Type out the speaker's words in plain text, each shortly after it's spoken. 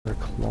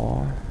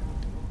claw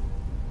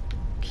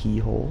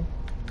keyhole.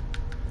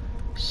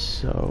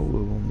 So we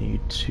will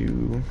need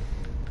to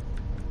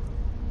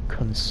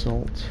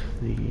consult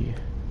the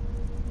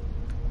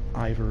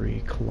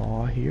ivory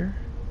claw here.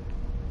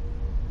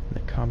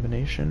 The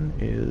combination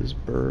is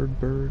bird,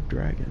 bird,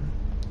 dragon.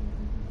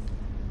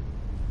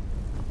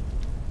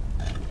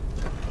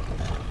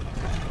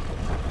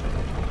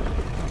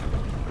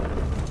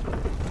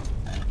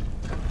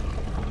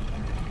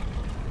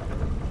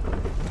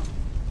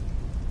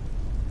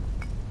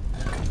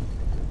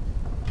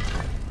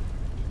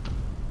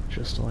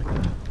 Just like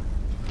that.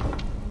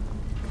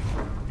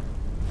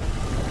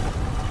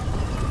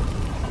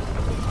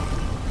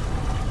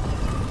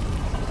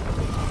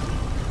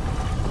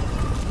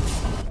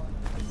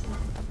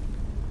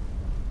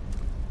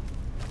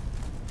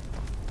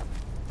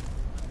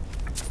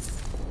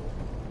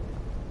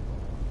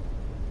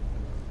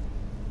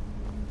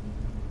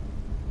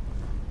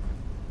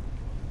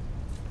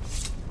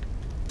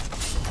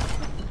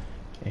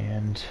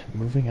 And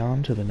moving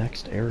on to the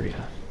next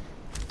area.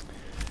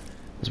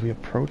 As we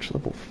approach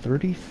level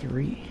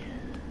 33,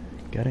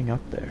 getting up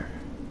there.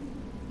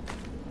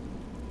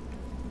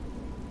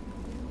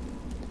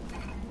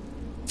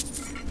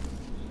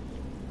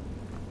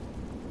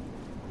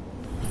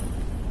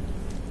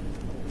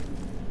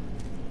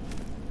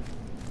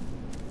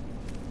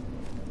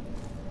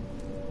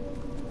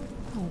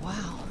 Oh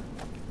wow,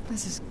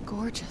 this is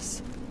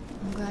gorgeous.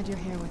 I'm glad you're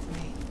here with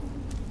me.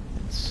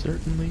 It's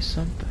certainly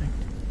something.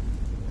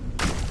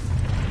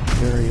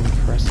 Very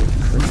impressive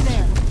crypt.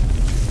 There.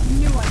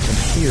 Knew I And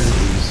here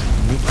is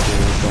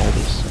Mikor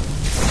Balderson.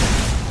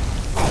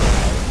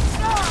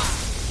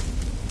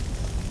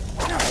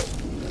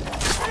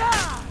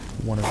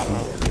 One of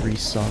the 3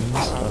 sons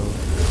of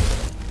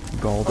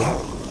Galder.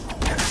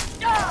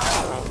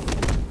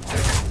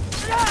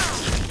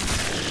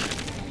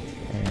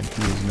 And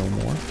he is no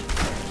more.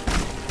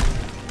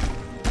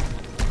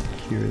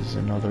 Here is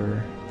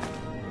another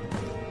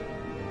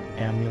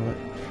amulet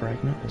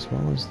fragment, as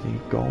well as the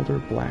Galder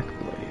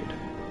Blackblade,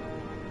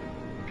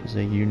 which is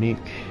a unique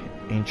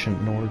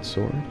ancient Nord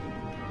sword,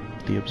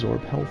 the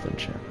Absorb Health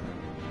enchantment.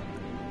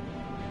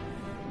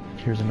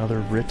 Here's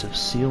another writ of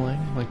sealing,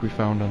 like we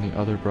found on the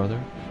other brother,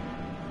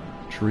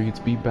 which reads,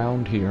 "Be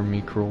bound here,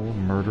 Mikrol,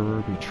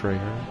 murderer,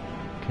 betrayer,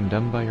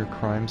 condemned by your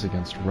crimes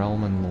against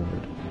realm and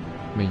lord.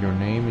 May your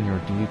name and your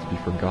deeds be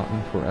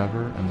forgotten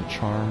forever, and the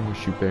charm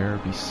which you bear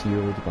be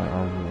sealed by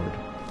our ward."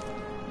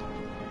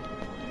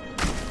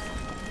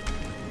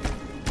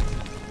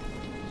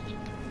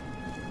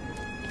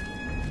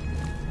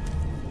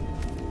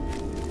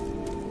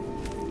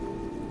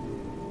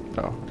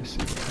 Oh, I see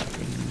what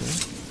happened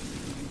there.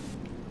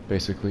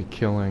 Basically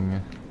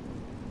killing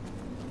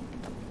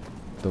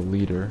the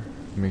leader,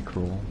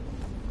 Mikrol,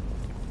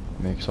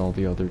 makes all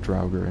the other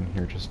Draugr in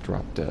here just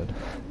drop dead.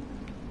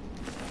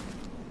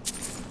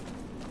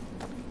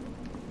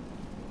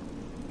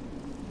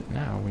 But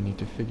now we need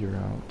to figure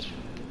out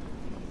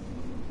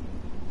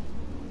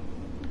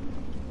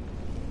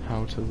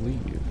how to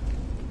leave.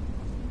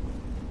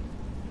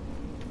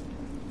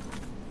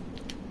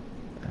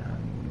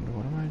 And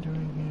what am I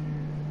doing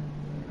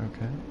here?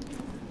 Okay.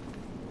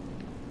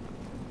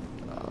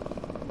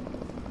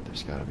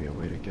 There's gotta be a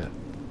way to get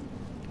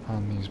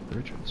on these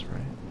bridges,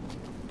 right?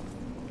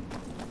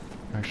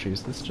 Actually,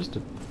 is this just a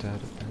dead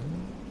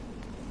end?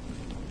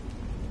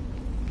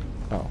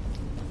 Oh.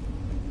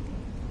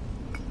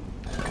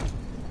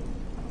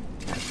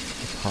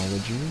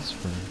 Apologies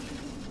for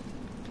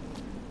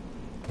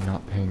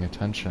not paying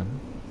attention.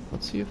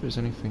 Let's see if there's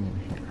anything in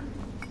here.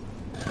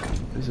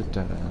 There's a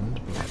dead end,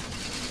 but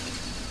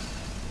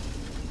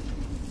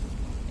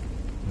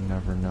you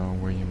never know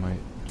where you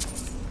might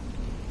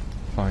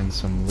find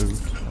some loot.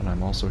 And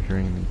I'm also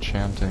hearing the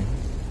chanting,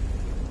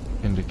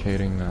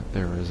 indicating that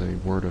there is a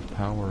word of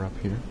power up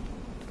here.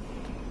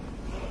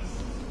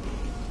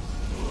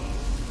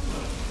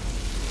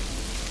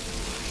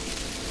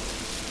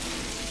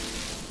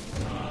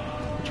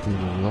 Which we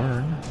will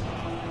learn.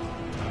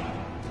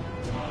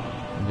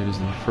 And it is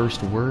the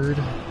first word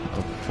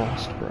of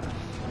Frost Breath.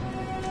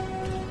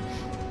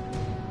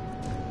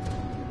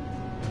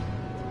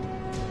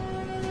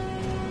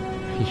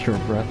 Your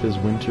breath is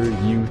winter,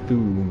 you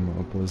thoom.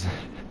 Was a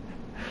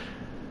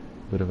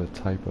bit of a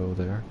typo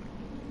there.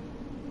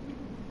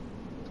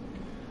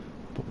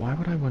 But why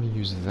would I want to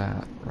use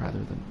that rather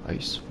than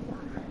Ice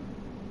Form?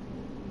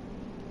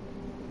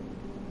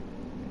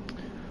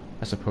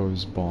 I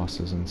suppose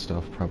bosses and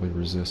stuff probably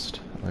resist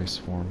Ice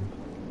Form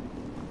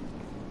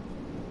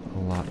a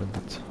lot of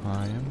the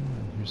time.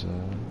 And here's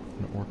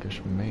an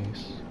orcish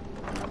mace.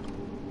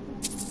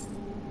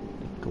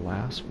 A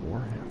glass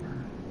warhammer.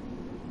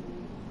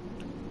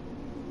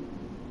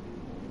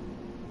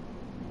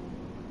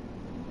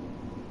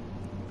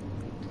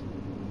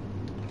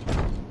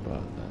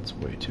 It's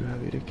way too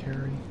heavy to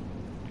carry.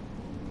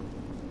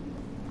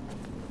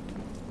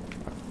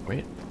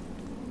 Wait.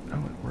 Oh,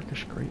 an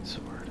orcish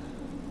greatsword.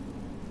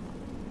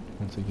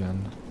 Once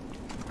again,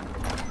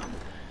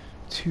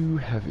 too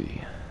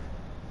heavy.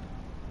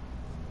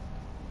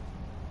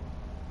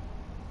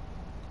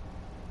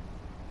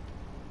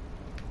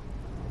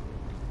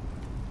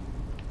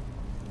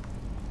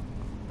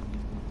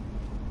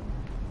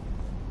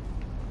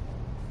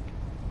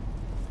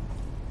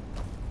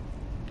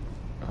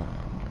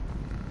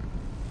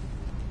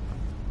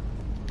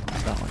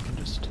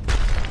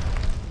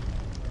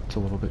 It's a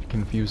little bit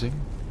confusing.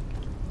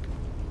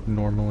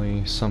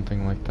 Normally,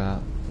 something like that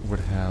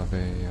would have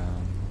a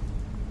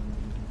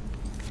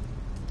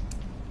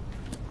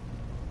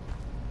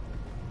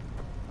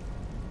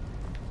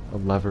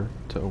lever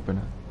to open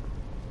it.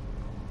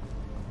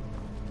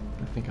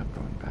 I think I'm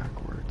going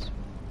backwards.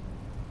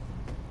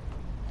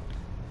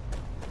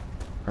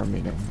 Or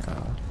meaning,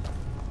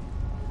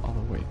 oh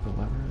wait, the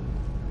lever?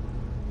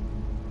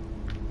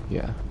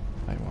 Yeah,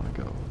 I want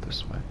to go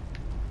this way.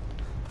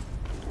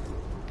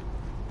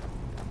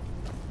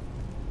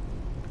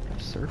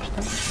 Search that?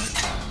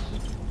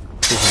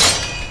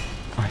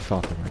 I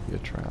thought there might be a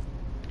trap,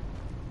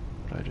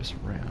 but I just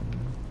ran.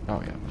 Oh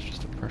yeah, it was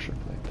just a pressure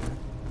plate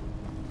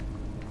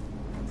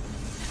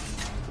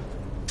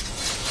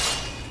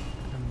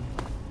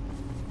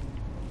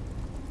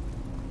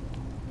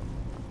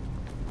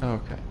there.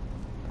 Okay.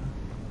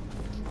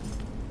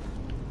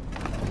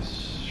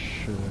 This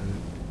should...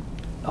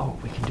 Oh,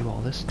 we can do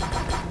all this now.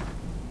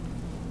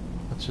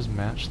 Let's just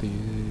match the...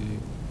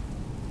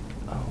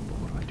 Oh, but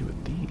what do I do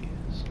with these?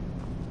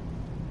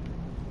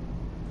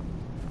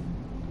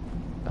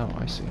 Oh,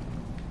 I see.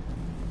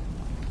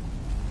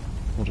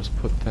 We'll just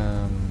put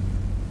them...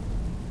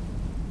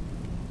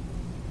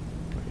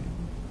 Wait.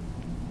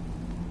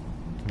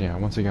 Yeah,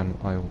 once again,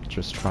 I'll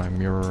just try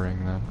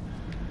mirroring them.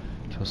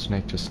 So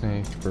snake to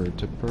snake, bird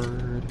to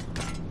bird,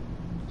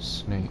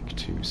 snake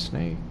to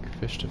snake,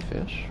 fish to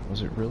fish.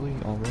 Was it really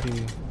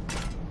already?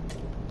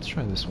 Let's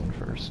try this one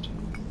first.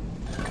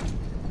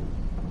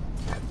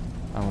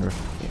 I wonder if,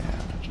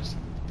 yeah, it just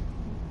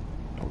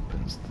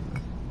opens the...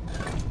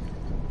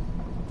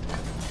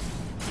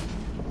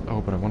 Oh,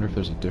 but I wonder if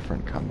there's a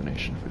different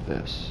combination for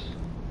this.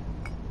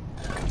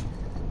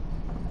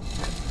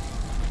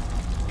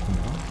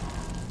 No.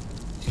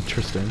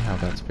 Interesting how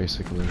that's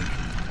basically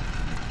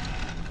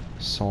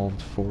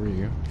solved for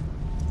you.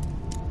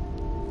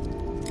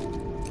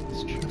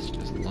 This chest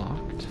is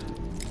locked.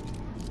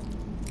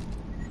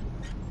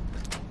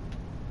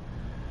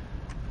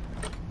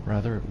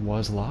 Rather, it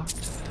was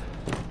locked.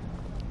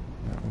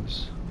 That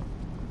was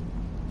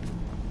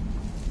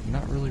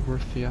not really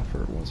worth the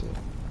effort, was it?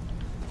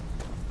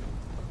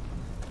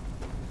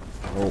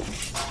 Oh.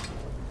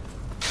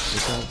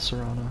 Look out,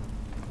 Serana.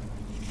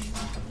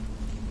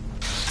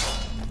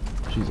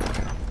 She's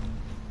okay.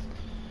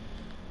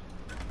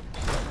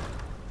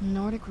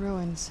 Nordic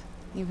ruins,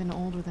 even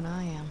older than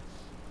I am.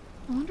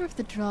 I wonder if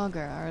the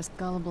Draugr are as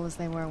gullible as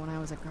they were when I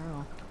was a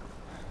girl.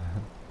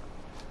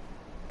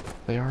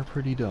 They are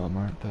pretty dumb,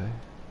 aren't they?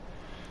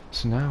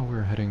 So now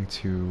we're heading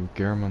to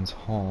Gehrman's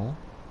Hall,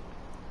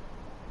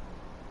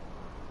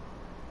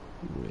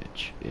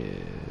 which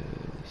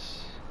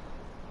is...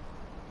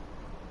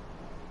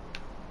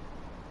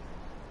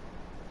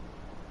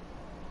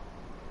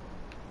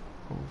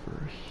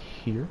 over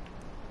here.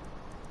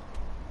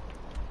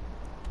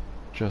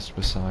 Just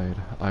beside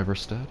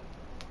Iverstead.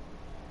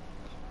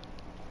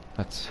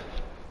 That's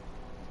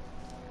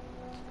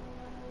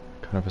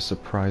kind of a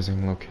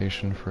surprising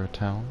location for a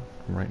town,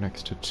 right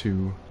next to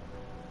two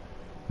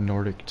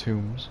Nordic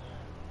tombs.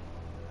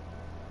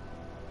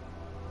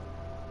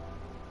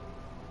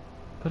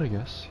 But I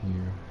guess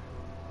you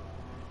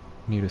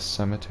need a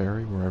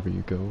cemetery wherever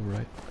you go,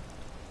 right?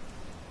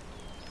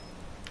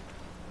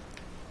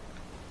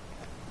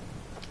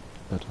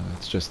 But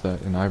it's just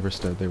that in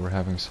Iverstead they were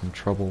having some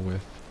trouble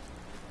with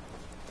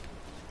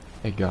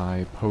a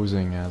guy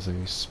posing as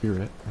a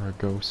spirit or a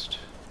ghost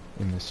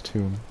in this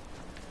tomb,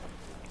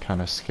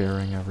 kind of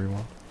scaring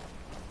everyone.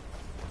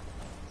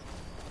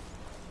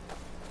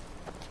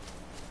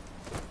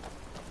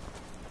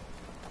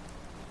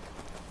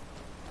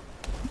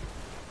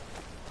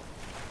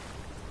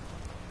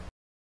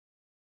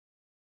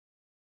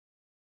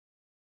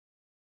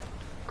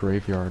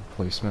 Graveyard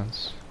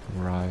placements,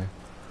 where I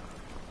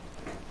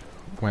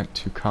went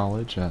to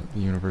college at the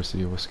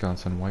University of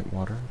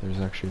Wisconsin-Whitewater. There's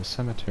actually a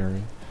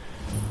cemetery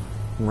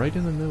right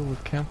in the middle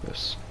of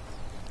campus.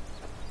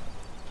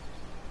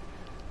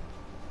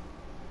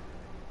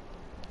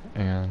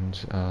 And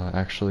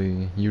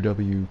actually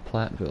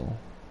UW-Platteville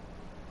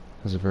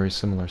has a very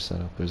similar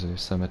setup. There's a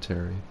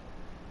cemetery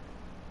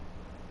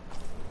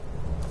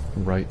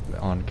right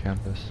on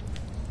campus.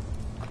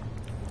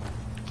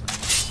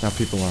 Now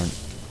people aren't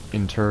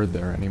interred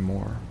there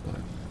anymore, but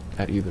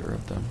at either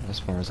of them, as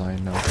far as I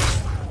know.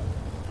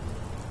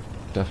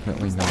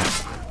 Definitely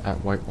not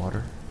at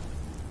Whitewater.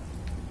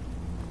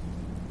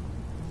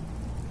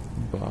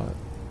 But...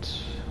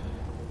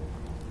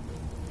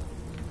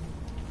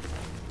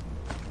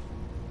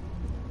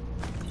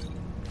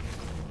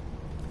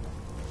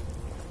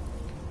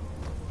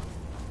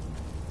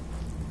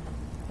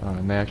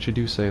 and they actually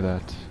do say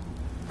that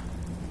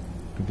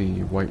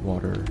the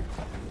Whitewater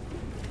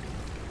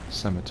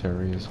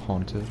cemetery is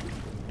haunted.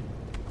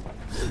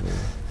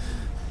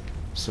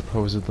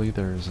 Supposedly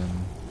there's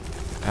an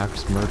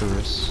axe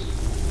murderess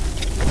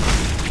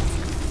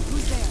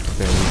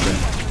buried there.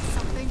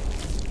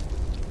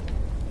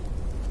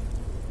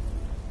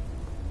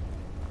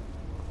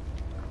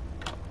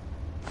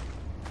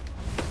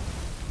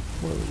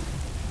 Whoa.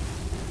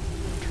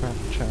 Trap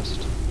chest.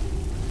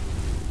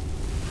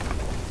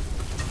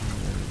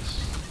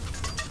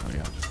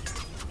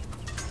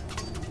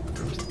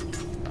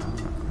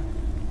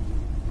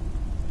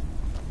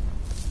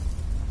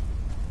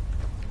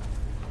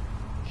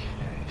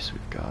 So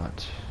we've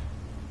got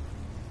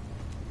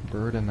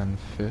bird and then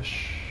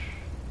fish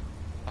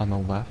on the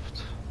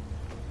left,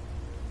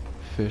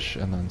 fish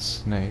and then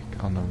snake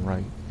on the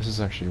right. This is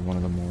actually one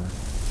of the more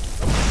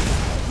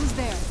Who's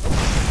there?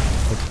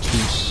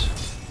 obtuse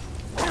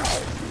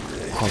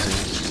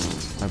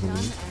puzzles, I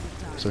believe.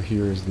 So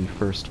here is the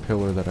first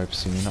pillar that I've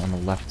seen on the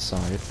left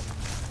side. So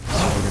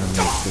we're gonna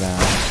make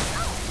that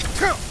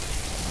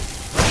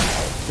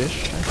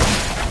fish, I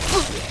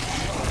think.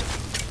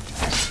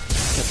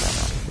 Get that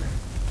out of here.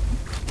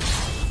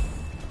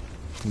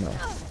 No,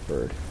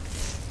 bird.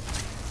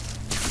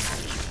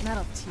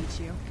 That'll teach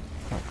you.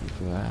 Copy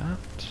that.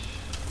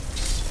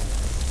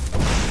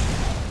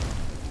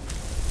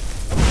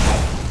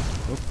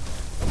 Oop.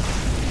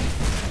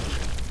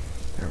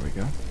 There we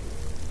go.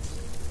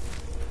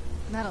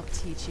 That'll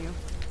teach you.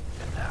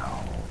 And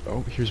now,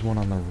 oh, here's one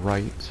on the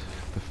right.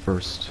 The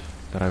first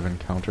that I've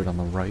encountered on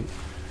the right.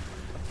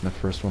 And the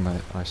first one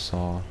that I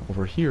saw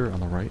over here on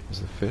the right is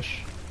the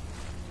fish.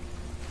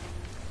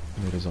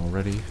 And it is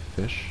already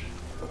fish.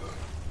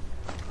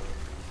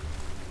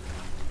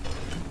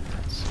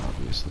 That's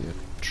obviously a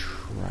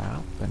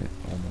trap, and it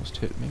almost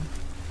hit me.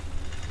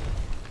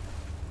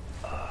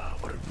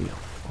 What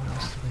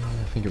else did we need?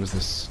 I think it was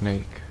the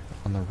snake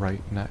on the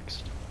right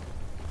next.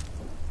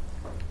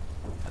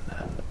 And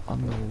then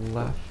on the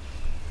left...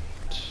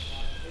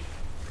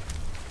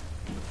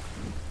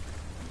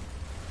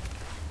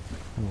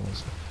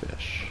 was a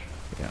fish.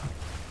 Yeah.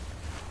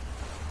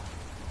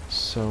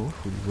 So,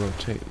 if we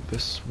rotate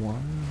this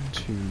one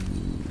to...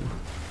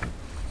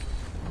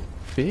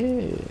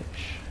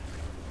 fish.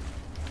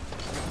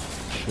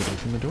 Should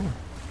open the door.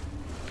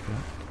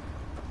 Yeah.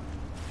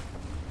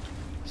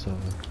 So,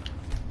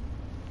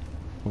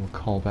 we'll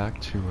call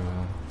back to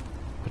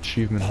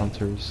Achievement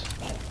Hunters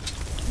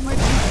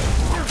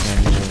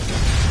annual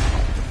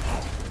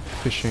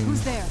fishing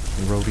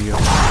rodeo.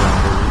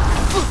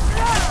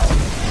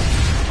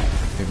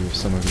 Maybe if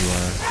some of you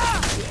are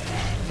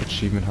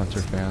Achievement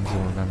Hunter fans,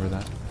 you'll remember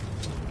that.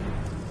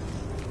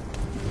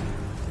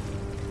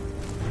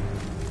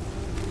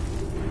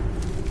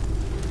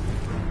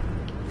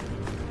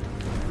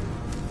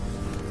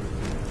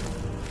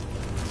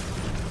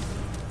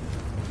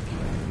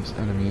 These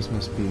enemies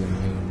must be in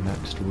the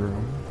next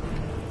room.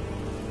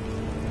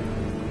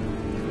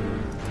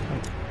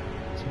 Oh,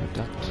 it's an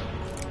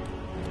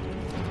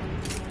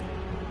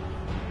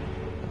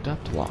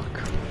adept lock.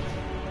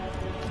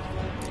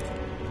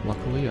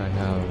 Luckily, I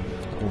have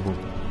over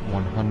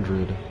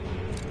 100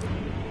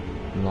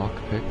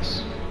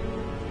 lockpicks.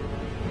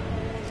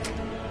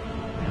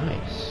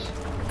 Nice.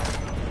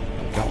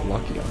 I got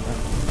lucky on that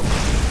one.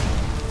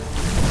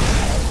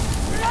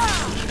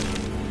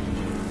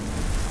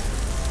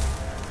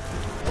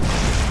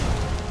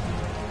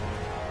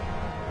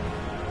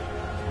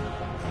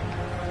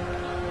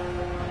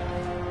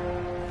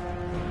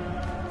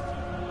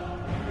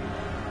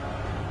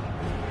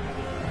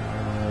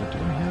 Do I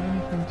have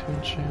anything to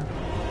enchant?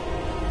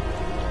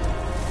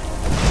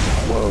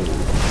 Whoa.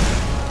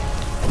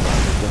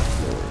 Death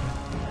Lord.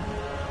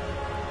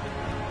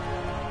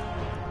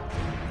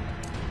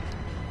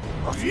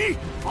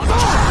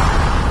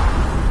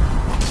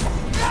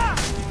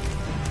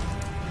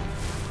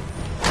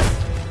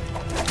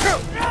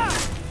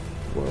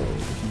 Whoa,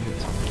 he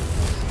hits me.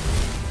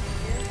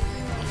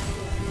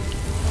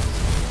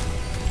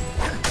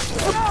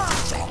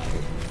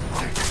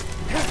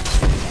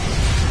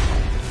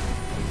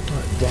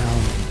 But down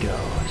he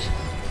goes.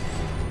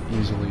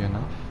 Easily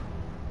enough.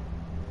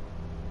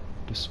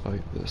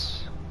 Despite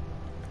this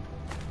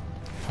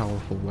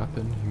powerful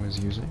weapon he was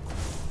using.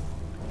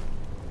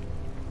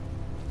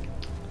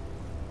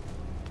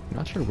 I'm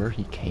not sure where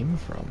he came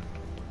from.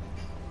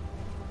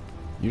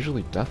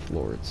 Usually Death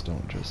Lords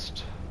don't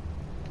just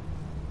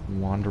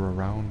wander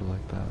around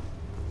like that.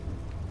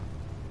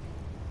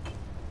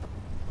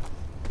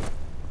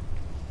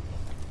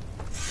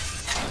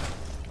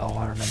 Oh,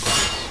 I remember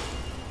this.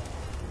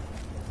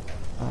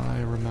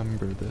 I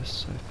remember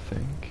this, I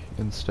think.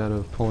 Instead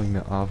of pulling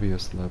the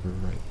obvious lever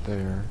right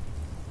there.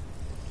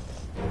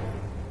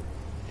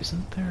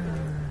 Isn't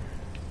there...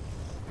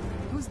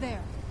 Who's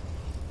there?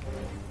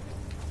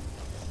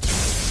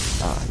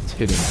 Ah, it's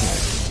hidden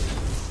here.